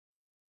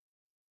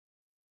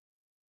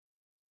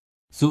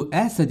So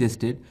as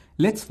suggested,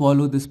 let's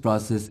follow this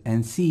process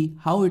and see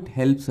how it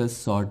helps us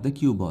sort the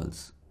cue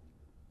balls.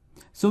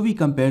 So we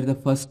compare the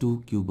first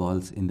two cue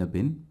balls in the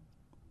bin.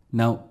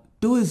 Now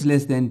 2 is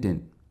less than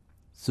 10.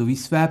 So we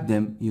swap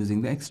them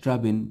using the extra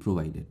bin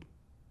provided.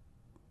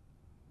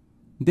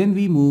 Then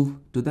we move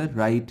to the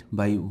right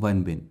by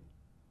 1 bin.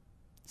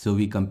 So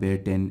we compare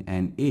 10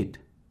 and 8.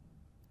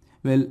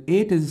 Well,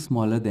 8 is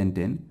smaller than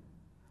 10,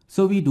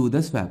 so we do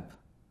the swap.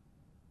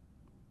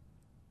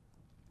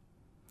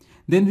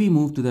 Then we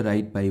move to the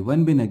right by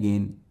 1 bin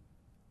again,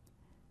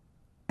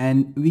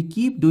 and we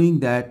keep doing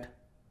that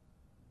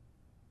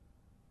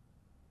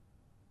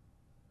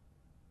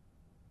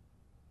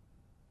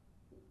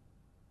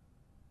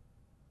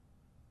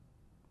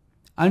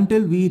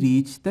until we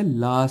reach the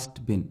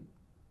last bin.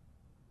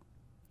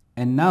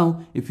 And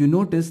now if you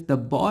notice, the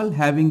ball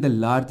having the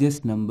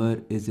largest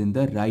number is in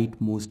the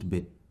rightmost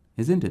bin,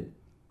 isn't it?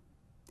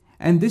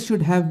 And this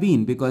should have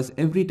been because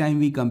every time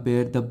we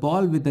compare, the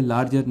ball with the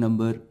larger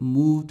number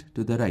moved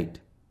to the right.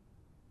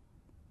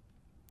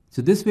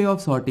 So this way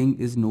of sorting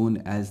is known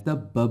as the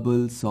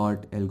bubble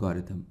sort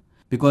algorithm,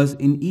 because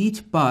in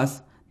each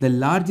pass the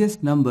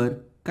largest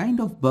number kind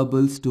of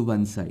bubbles to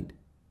one side.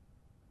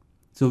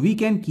 So we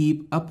can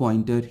keep a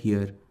pointer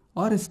here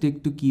or a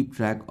stick to keep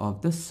track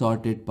of the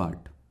sorted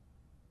part.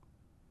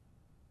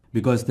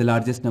 Because the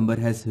largest number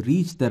has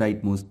reached the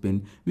rightmost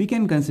bin, we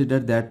can consider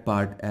that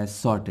part as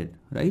sorted,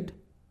 right?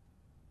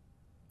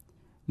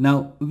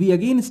 Now we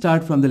again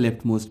start from the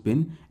leftmost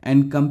bin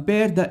and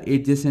compare the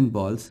adjacent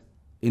balls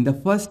in the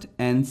first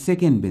and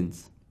second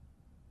bins.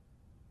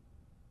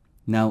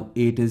 Now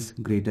 8 is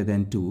greater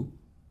than 2,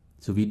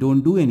 so we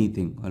don't do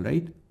anything,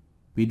 alright?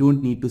 We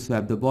don't need to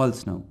swap the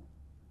balls now.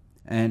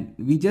 And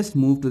we just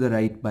move to the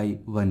right by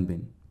 1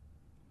 bin.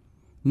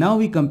 Now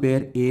we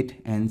compare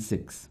 8 and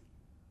 6.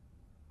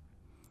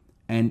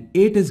 And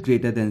 8 is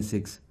greater than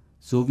 6,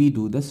 so we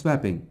do the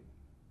swapping.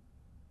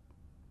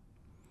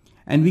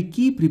 And we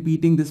keep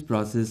repeating this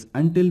process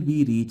until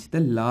we reach the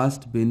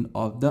last bin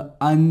of the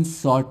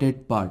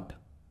unsorted part.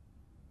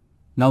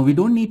 Now we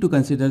don't need to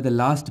consider the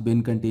last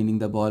bin containing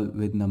the ball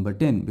with number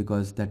 10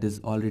 because that is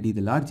already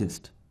the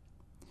largest.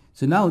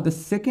 So now the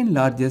second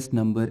largest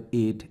number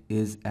 8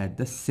 is at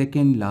the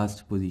second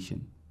last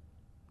position.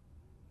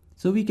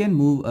 So we can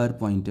move our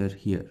pointer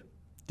here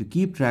to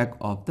keep track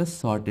of the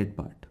sorted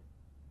part.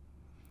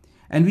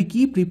 And we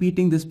keep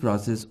repeating this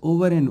process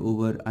over and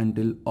over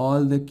until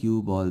all the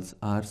cue balls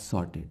are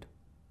sorted.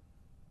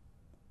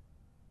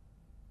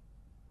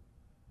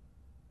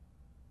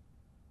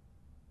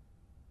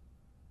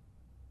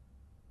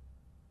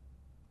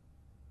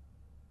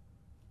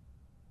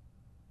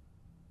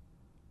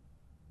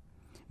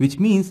 Which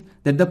means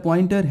that the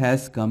pointer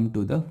has come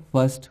to the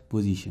first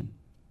position.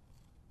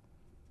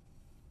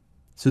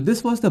 So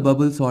this was the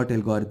bubble sort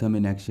algorithm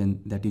in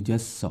action that you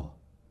just saw.